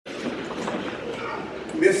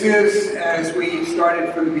This is, as we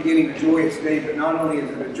started from the beginning, a joyous day, but not only is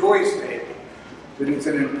it a joyous day, but it's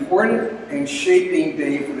an important and shaping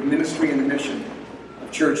day for the ministry and the mission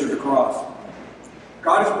of Church of the Cross.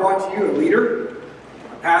 God has brought to you a leader,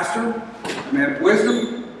 a pastor, a man of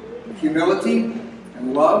wisdom, humility,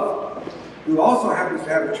 and love, who also happens to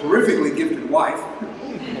have a terrifically gifted wife,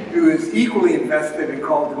 who is equally invested and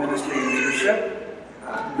called to ministry and leadership,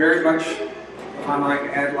 very much, if I might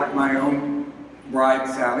add, like my own bride,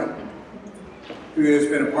 Sally, who has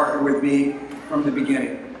been a partner with me from the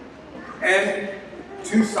beginning. And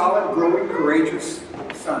two solid, growing, courageous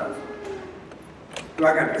sons, who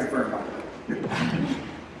I got to confirm by.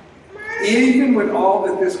 Even with all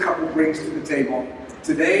that this couple brings to the table,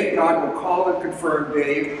 today God will call and confirm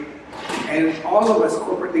Dave and all of us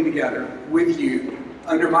corporately together with you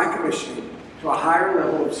under my commission to a higher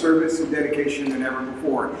level of service and dedication than ever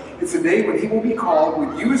before. It's a day when he will be called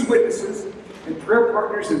with you as witnesses and prayer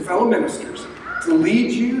partners and fellow ministers to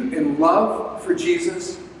lead you in love for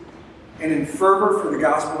Jesus and in fervor for the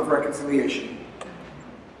gospel of reconciliation.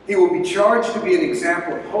 He will be charged to be an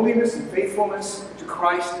example of holiness and faithfulness to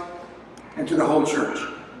Christ and to the whole church.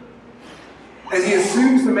 As he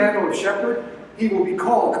assumes the mantle of shepherd, he will be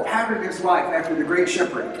called to pattern his life after the great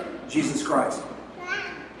shepherd, Jesus Christ.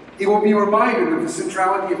 He will be reminded of the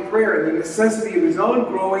centrality of prayer and the necessity of his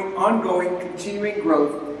own growing, ongoing, continuing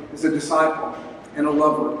growth as a disciple and a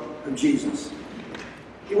lover of Jesus.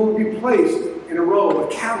 He will be placed in a role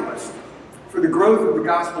of catalyst for the growth of the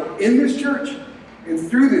gospel in this church and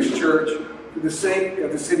through this church for the sake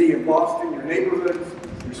of the city of Boston, your neighborhoods,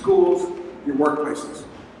 your schools, your workplaces.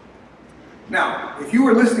 Now, if you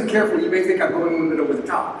were listening carefully, you may think I'm going a little bit over the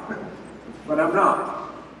top, but I'm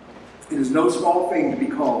not. It is no small thing to be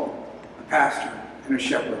called a pastor and a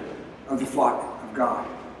shepherd of the flock of God.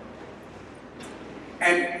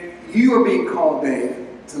 And you are being called, Dave,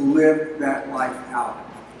 to live that life out.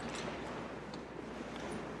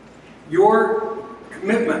 Your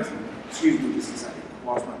commitment, excuse me just a second, I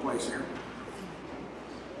lost my place here.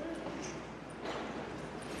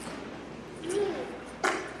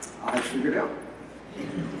 I figured it out.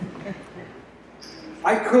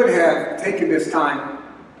 I could have taken this time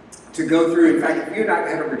to go through, in fact, if you and I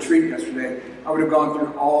had a retreat yesterday, I would have gone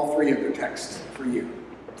through all three of the texts for you.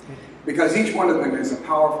 Because each one of them is a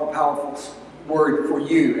powerful, powerful word for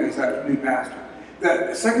you as a new pastor. The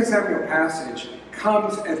 2 Samuel passage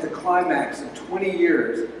comes at the climax of 20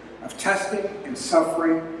 years of testing and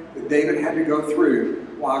suffering that David had to go through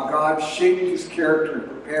while God shaped his character and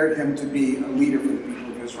prepared him to be a leader for the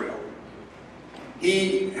people of Israel.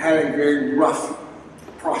 He had a very rough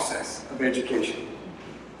process of education.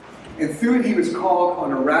 And through it, he was called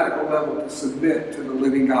on a radical level to submit to the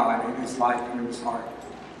living God in his life and in his heart.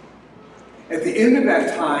 At the end of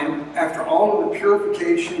that time, after all of the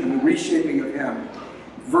purification and the reshaping of him,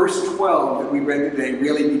 verse 12 that we read today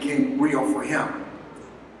really became real for him.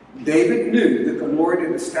 David knew that the Lord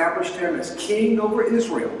had established him as king over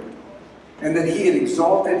Israel, and that he had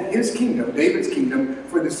exalted his kingdom, David's kingdom,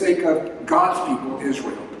 for the sake of God's people,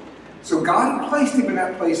 Israel. So God had placed him in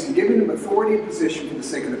that place and given him authority and position for the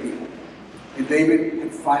sake of the people. And David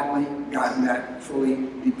had finally gotten that fully,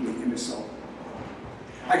 deeply in his soul.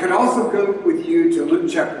 I could also go with you to Luke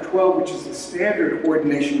chapter 12, which is the standard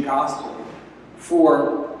ordination gospel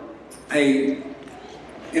for a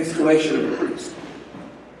installation of a priest.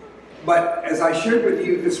 But as I shared with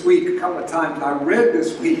you this week a couple of times, I read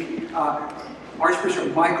this week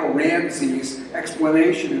Archbishop Michael Ramsey's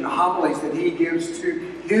explanation in the homilies that he gives to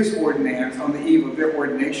his ordinands on the eve of their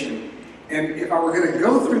ordination. And if I were going to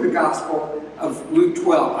go through the gospel of Luke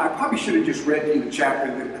 12, I probably should have just read you the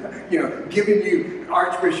chapter that, given you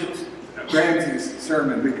Archbishop Ramsey's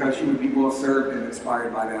sermon, because you would be well served and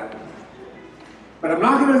inspired by that. But I'm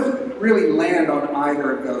not going to really land on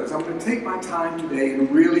either of those. I'm going to take my time today and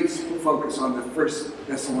really focus on the 1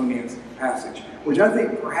 Thessalonians passage, which I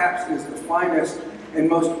think perhaps is the finest and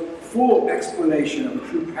most full explanation of a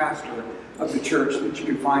true pastor of the church that you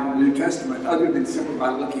can find in the New Testament, other than simply by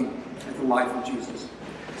looking at the life of Jesus.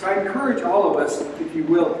 So I encourage all of us, if you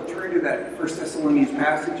will, to turn to that 1 Thessalonians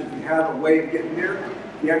passage. If you have a way of getting there,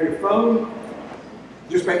 if you have your phone,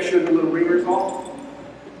 just make sure the little ringer's off.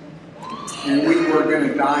 And we were going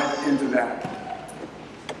to dive into that.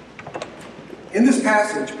 In this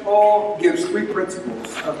passage, Paul gives three principles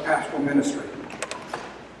of pastoral ministry.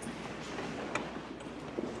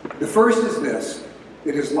 The first is this,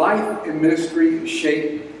 that his life and ministry is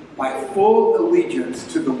shaped by full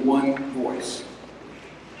allegiance to the one voice.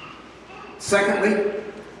 Secondly,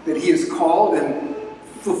 that he is called and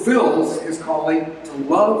fulfills his calling to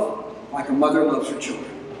love like a mother loves her children.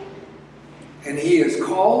 And he is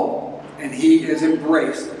called and he has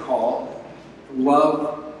embraced the call to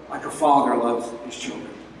love like a father loves his children.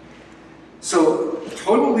 So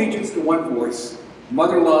total allegiance to one voice,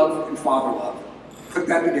 mother love and father love. Put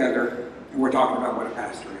that together and we're talking about what a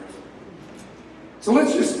pastor is. So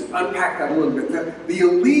let's just unpack that a little bit. The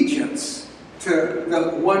allegiance to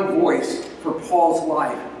the one voice for Paul's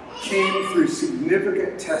life came through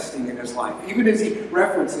significant testing in his life. Even as he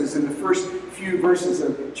references in the first few verses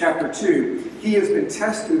of chapter 2, he has been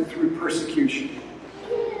tested through persecution.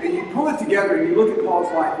 And you pull it together and you look at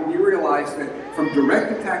Paul's life and you realize that from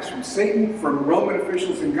direct attacks from Satan, from Roman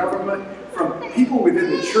officials in government, from people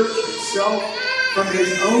within the church itself, from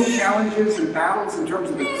his own challenges and battles in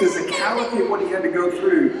terms of the physicality of what he had to go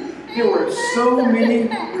through, there were so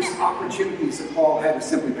many opportunities that Paul had to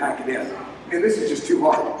simply pack it in. And this is just too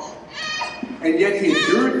hard. And yet he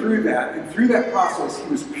endured through that, and through that process he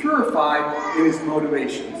was purified in his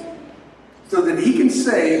motivations. So that he can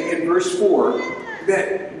say in verse 4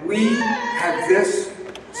 that we have this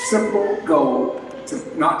simple goal,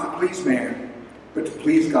 to not to please man, but to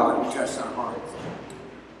please God who tests our hearts.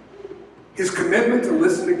 His commitment to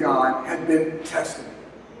listen to God had been tested.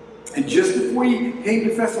 And just before he came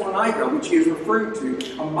to Thessalonica, which he is referring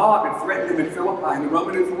to, a mob had threatened him in Philippi, and the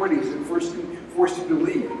Roman authorities had forced him to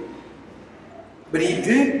leave. But he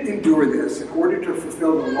did endure this in order to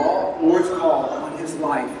fulfill the Lord's call on his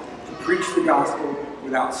life to preach the gospel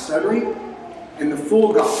without stuttering and the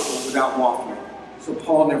full gospel without waffling. So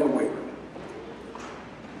Paul never wavered.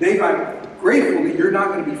 Dave, I'm grateful that you're not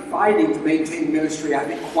going to be fighting to maintain ministry, I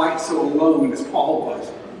think, quite so alone as Paul was.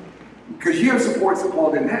 Because you have supports that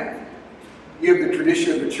Paul didn't have. You have the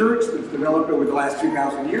tradition of the church that's developed over the last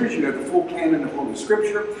 2,000 years. You have the full canon of Holy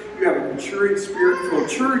Scripture. You have a maturing, spirit-filled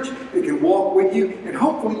church that can walk with you. And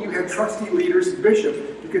hopefully you have trusty leaders and bishops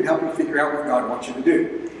who can help you figure out what God wants you to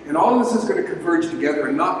do. And all of this is going to converge together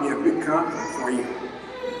and not be a big conflict for you.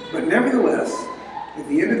 But nevertheless, at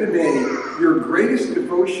the end of the day, your greatest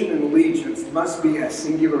devotion and allegiance must be as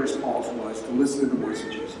singular as Paul's was, to listen to the voice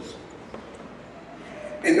of Jesus.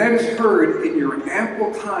 And that is heard in your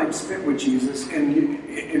ample time spent with Jesus, and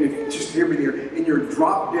if you just hear me here, in your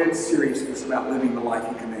drop-dead seriousness about living the life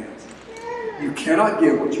he commands. You cannot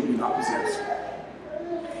give what you do not possess.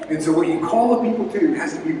 And so what you call the people to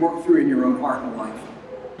has to be worked through in your own heart and life.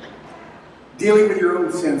 Dealing with your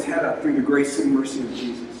own sins head up through the grace and mercy of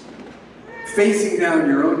Jesus. Facing down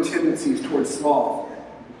your own tendencies towards sloth.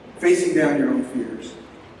 Facing down your own fears.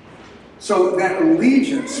 So that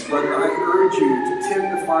allegiance, brother, I urge you to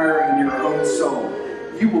tend the fire in your own soul.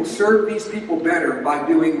 You will serve these people better by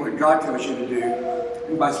doing what God tells you to do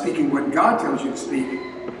and by speaking what God tells you to speak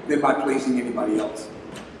than by pleasing anybody else.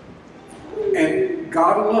 And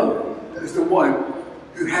God alone is the one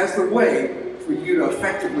who has the way for you to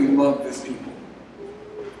effectively love this people.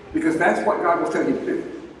 Because that's what God will tell you to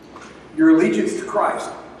do. Your allegiance to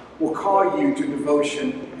Christ will call you to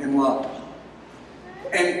devotion and love.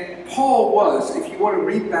 And Paul was, if you want to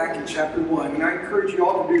read back in chapter 1, and I encourage you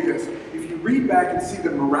all to do this, if you read back and see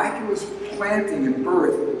the miraculous planting and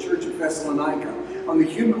birth of the church of Thessalonica, on the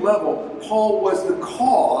human level, Paul was the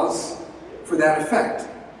cause for that effect,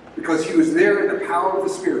 because he was there in the power of the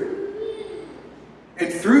Spirit.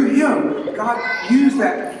 And through him, God used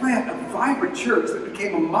that to plant a vibrant church that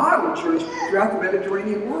became a model church throughout the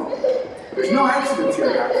Mediterranean world. There's no accidents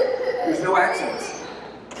here, guys. There's no accidents.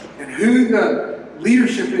 And who the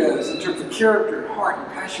leadership is in terms of character, heart, and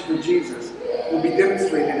passion for Jesus will be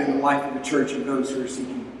demonstrated in the life of the church and those who are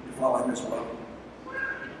seeking to follow him as well.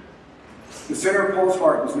 The center of Paul's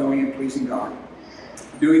heart was knowing and pleasing God,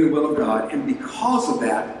 doing the will of God, and because of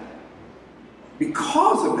that,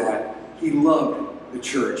 he loved the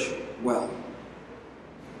church well.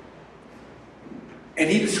 And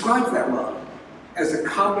he describes that love as a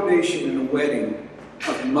combination in a wedding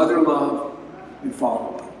of mother love and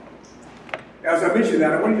father love. As I mentioned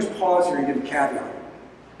that, I want to just pause here and give a caveat.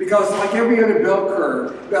 Because like every other bell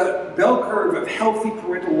curve, the bell curve of healthy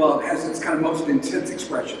parental love has its kind of most intense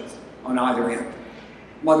expressions on either end.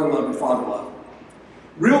 Mother love and father love.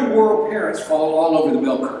 Real world parents fall all over the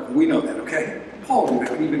bell curve. We know that, okay? Paul knew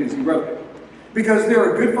that even as he wrote it. Because there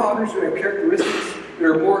are good fathers who have characteristics that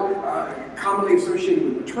are more commonly associated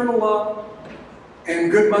with maternal love,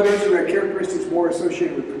 and good mothers who have characteristics more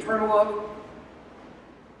associated with paternal love.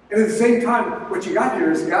 And at the same time, what you got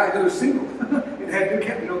here is a guy who was single and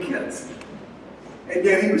had no kids. And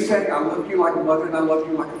yet he was saying, I love you like a mother and I love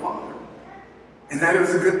you like a father. And that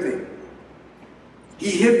was a good thing.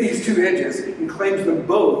 He hit these two edges and claims them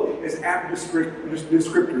both as apt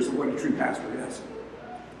descriptors of what a true pastor is.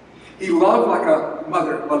 He loved like a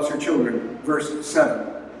mother loves her children, verse 7.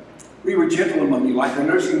 We were gentle among you, like a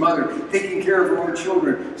nursing mother, taking care of her own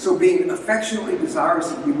children. So being affectionately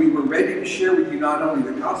desirous of you, we were ready to share with you not only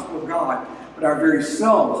the gospel of God, but our very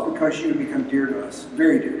selves, because you have become dear to us,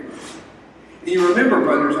 very dear to us. And you remember,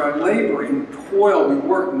 brothers, our labor and toil, we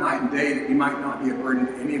work night and day that we might not be a burden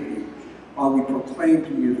to any of you, while we proclaim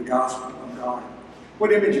to you the gospel of God.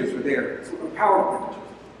 What images are there? It's powerful images.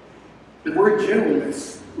 The word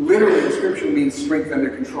gentleness, literally in Scripture, means strength under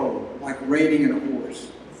control, like reining in a horse.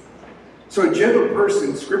 So a gentle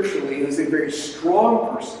person, scripturally, is a very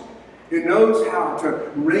strong person who knows how to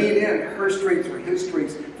rein in her strengths or his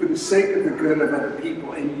strengths for the sake of the good of other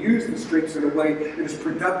people and use the strengths in a way that is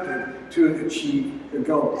productive to achieve the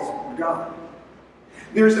goals of God.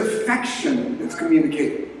 There's affection that's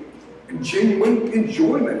communicated, genuine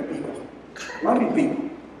enjoyment of people, loving people.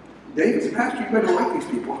 David's a pastor, you better like these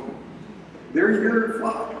people. They're your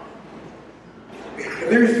flock.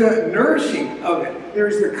 There's the nourishing of it.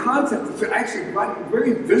 There's the concept. It's actually like a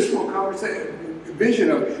very visceral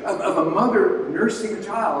vision of a mother nursing a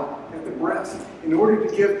child at the breast in order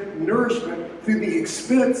to give nourishment through the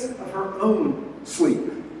expense of her own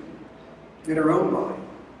sleep in her own body.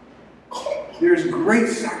 There's great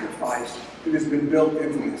sacrifice that has been built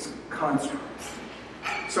into this construct.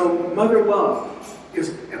 So mother love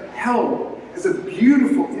is held as a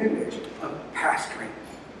beautiful image of pastoring,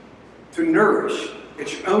 to nourish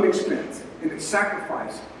at your own expense and at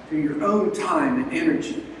sacrifice to your own time and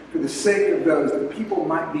energy for the sake of those that people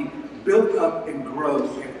might be built up and grow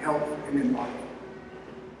in health and in life.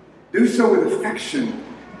 Do so with affection,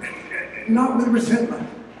 not with resentment,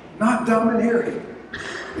 not domineering,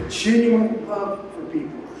 but genuine love for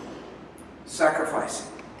people. Sacrificing.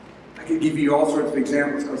 I could give you all sorts of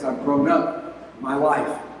examples because I've grown up my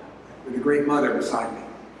life with a great mother beside me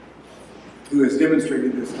who has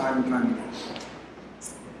demonstrated this time and time again.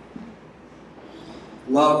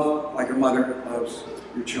 Love like a mother loves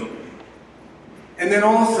your children. And then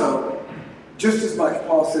also, just as much,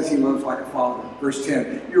 Paul says he loves like a father. Verse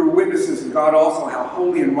 10, you are witnesses of God also, how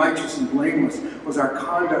holy and righteous and blameless was our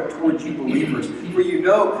conduct towards you believers. For you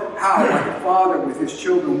know how, like a father with his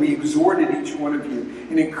children, we exhorted each one of you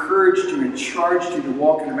and encouraged you and charged you to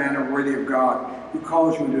walk in a manner worthy of God, who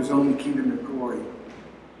calls you into his own kingdom of glory.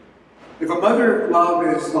 If a mother love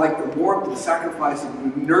is like the warmth and sacrifice of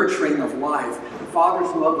the nurturing of life, the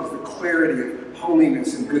father's love is the clarity of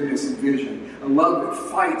holiness and goodness and vision. A love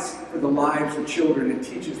that fights for the lives of children and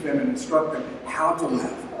teaches them and instructs them how to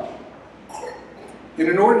live. And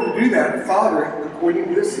in order to do that, a father, according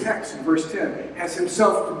to this text in verse 10, has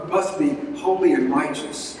himself must be holy and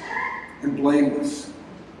righteous and blameless.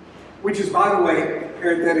 Which is, by the way,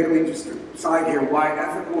 parenthetically, just a side here, why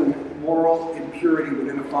ethical and moral impurity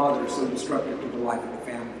within a father is so destructive to the life of the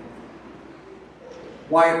family.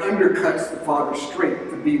 Why it undercuts the father's strength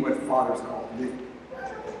to be what the father's called to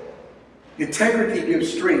be. Integrity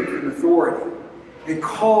gives strength and authority. It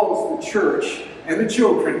calls the church and the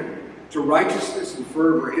children to righteousness and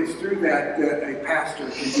fervor. It's through that that a pastor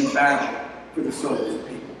can do battle for the souls of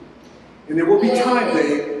people. And there will be times,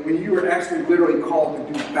 Dave, when you are actually literally called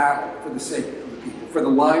to do battle for the sake of the people, for the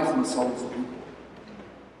lives and the souls of people.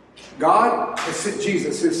 God has sent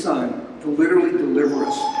Jesus, his son, to literally deliver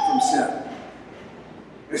us from sin.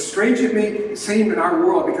 As strange as it may seem in our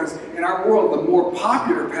world, because in our world, the more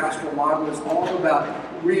popular pastoral model is all about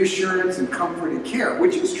reassurance and comfort and care,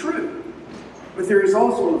 which is true. But there is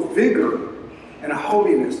also a vigor and a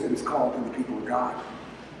holiness that is called to the people of God.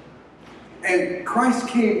 And Christ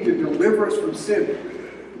came to deliver us from sin.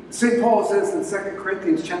 St. Paul says in 2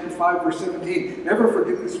 Corinthians chapter 5, verse 17, never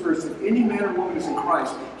forget this verse, if any man or woman is in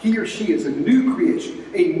Christ, he or she is a new creation.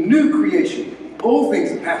 A new creation. Old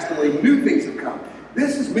things have passed away, new things have come.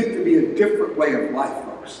 This is meant to be a different way of life,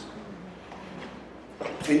 folks.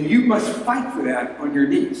 And you must fight for that on your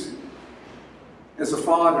knees, as a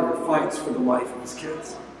father fights for the life of his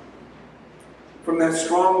kids. From that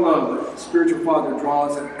strong love, the spiritual father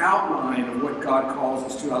draws an outline of what God calls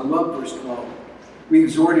us to. I love verse 12. We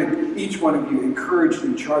exhorted each one of you, encouraged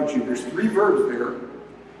and charged you. There's 3 verbs there.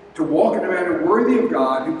 To walk in a manner worthy of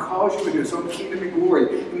God, who calls you into his own kingdom and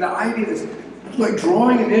glory. And the idea is like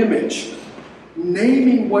drawing an image,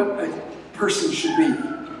 naming what a person should be,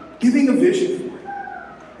 giving a vision for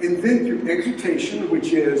it. And then through exhortation,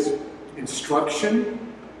 which is instruction,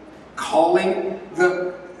 calling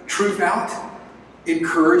the truth out,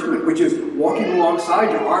 encouragement, which is walking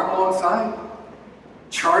alongside, your arm alongside,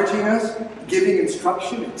 charging us, giving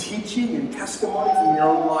instruction and teaching and testimony from your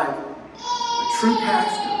own life. A true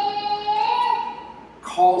pastor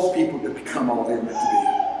calls people to become all they're meant to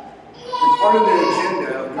be. And part of the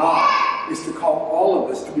agenda of God is to call all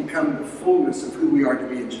of us to become the fullness of who we are to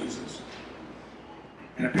be in Jesus.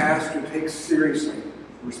 And a pastor takes seriously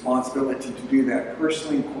the responsibility to do that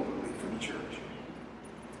personally and corporately for the church.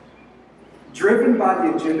 Driven by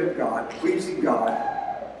the agenda of God, pleasing God,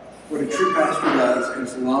 what a true pastor does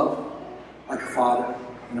is love like a father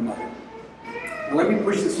and a mother. Now let me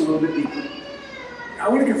push this a little bit deeper. I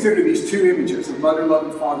want to consider these two images of mother love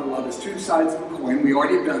and father love as two sides of a coin. We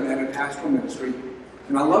already have done that in pastoral ministry.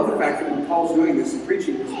 And I love the fact that when Paul's doing this and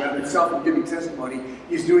preaching this about himself and giving testimony,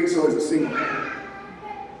 he's doing so as a single man.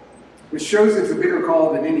 Which shows it's a bigger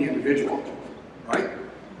call than any individual, right?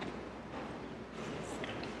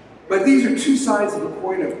 But these are two sides of a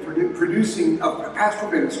coin of producing a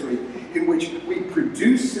pastoral ministry in which we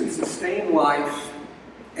produce and sustain life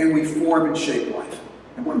and we form and shape life.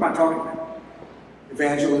 And what am I talking about?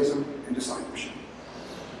 Evangelism and discipleship.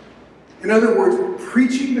 In other words,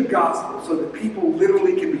 preaching the gospel so that people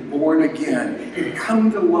literally can be born again and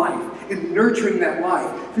come to life, and nurturing that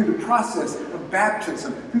life through the process of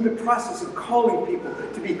baptism, through the process of calling people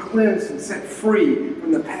to be cleansed and set free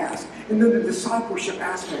from the past, and then the discipleship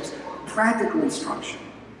aspects, practical instruction.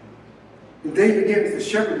 And David, again, as the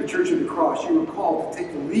shepherd of the Church of the Cross, you were called to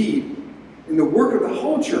take the lead in the work of the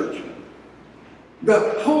whole church,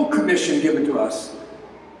 the whole commission given to us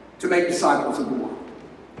to make disciples of the world,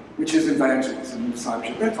 which is evangelism and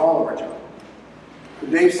discipleship. That's all of our job.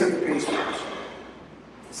 But Dave set the pace for us.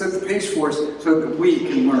 Set the pace for us so that we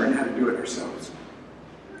can learn how to do it ourselves.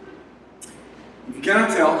 If you cannot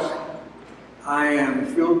tell, I am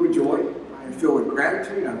filled with joy. I am filled with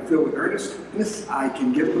gratitude. I'm filled with earnestness. I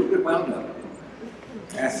can get a little bit wound up.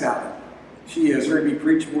 Ask Sally. She has heard me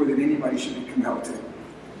preach more than anybody should be compelled to.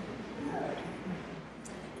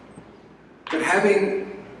 But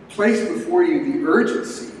having placed before you the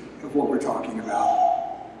urgency of what we're talking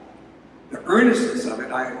about, the earnestness of it,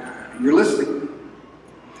 you're listening.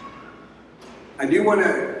 I do want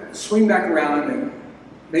to swing back around and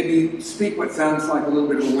maybe speak what sounds like a little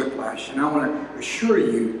bit of a whiplash. And I want to assure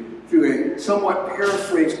you through a somewhat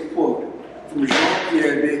paraphrased quote from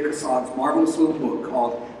Jean-Pierre de Caussade's marvelous little book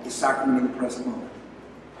called The Sacrament of the Present Moment.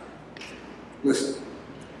 Listen.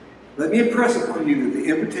 Let me impress upon you that the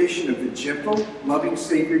invitation of the gentle, loving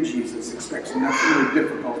Savior Jesus expects nothing more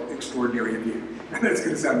difficult, extraordinary of you. And that's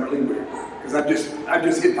going to sound really weird, because I've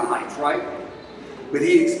just hit the heights, right? But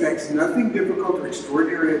he expects nothing difficult or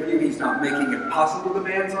extraordinary of you. He's not making impossible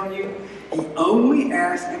demands on you. He only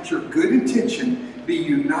asks that your good intention be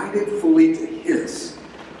united fully to his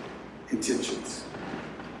intentions.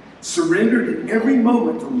 Surrendered in every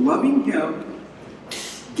moment to loving him,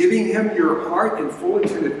 giving him your heart in full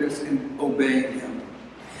attentiveness, and obeying him.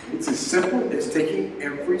 It's as simple as taking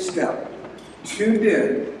every step tuned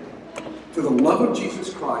in to the love of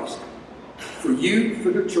Jesus Christ for you,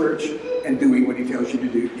 for the church, and doing what he tells you to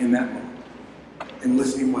do in that moment. And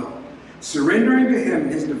listening well. Surrendering to him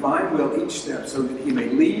his divine will each step so that he may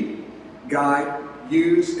lead, guide,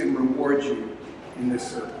 use, and reward you in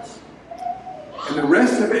this service. And the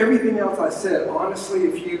rest of everything else I said, honestly,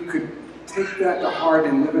 if you could take that to heart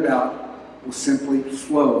and live it out, will simply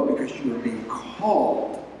flow because you are being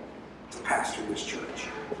called to pastor this church.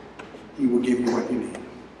 He will give you what you need.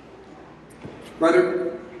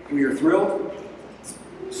 Brother, we are thrilled.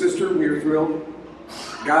 Sister, we are thrilled.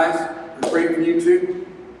 Guys, we're praying for you too.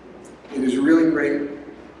 It is really great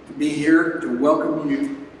to be here to welcome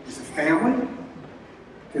you as a family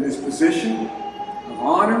to this position of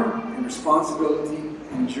honor and responsibility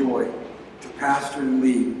and joy to pastor and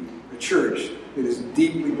lead a church that is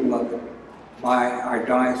deeply beloved by our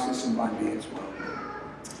diocese and by me as well.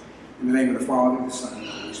 In the name of the Father, the Son, and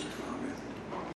the Holy Spirit.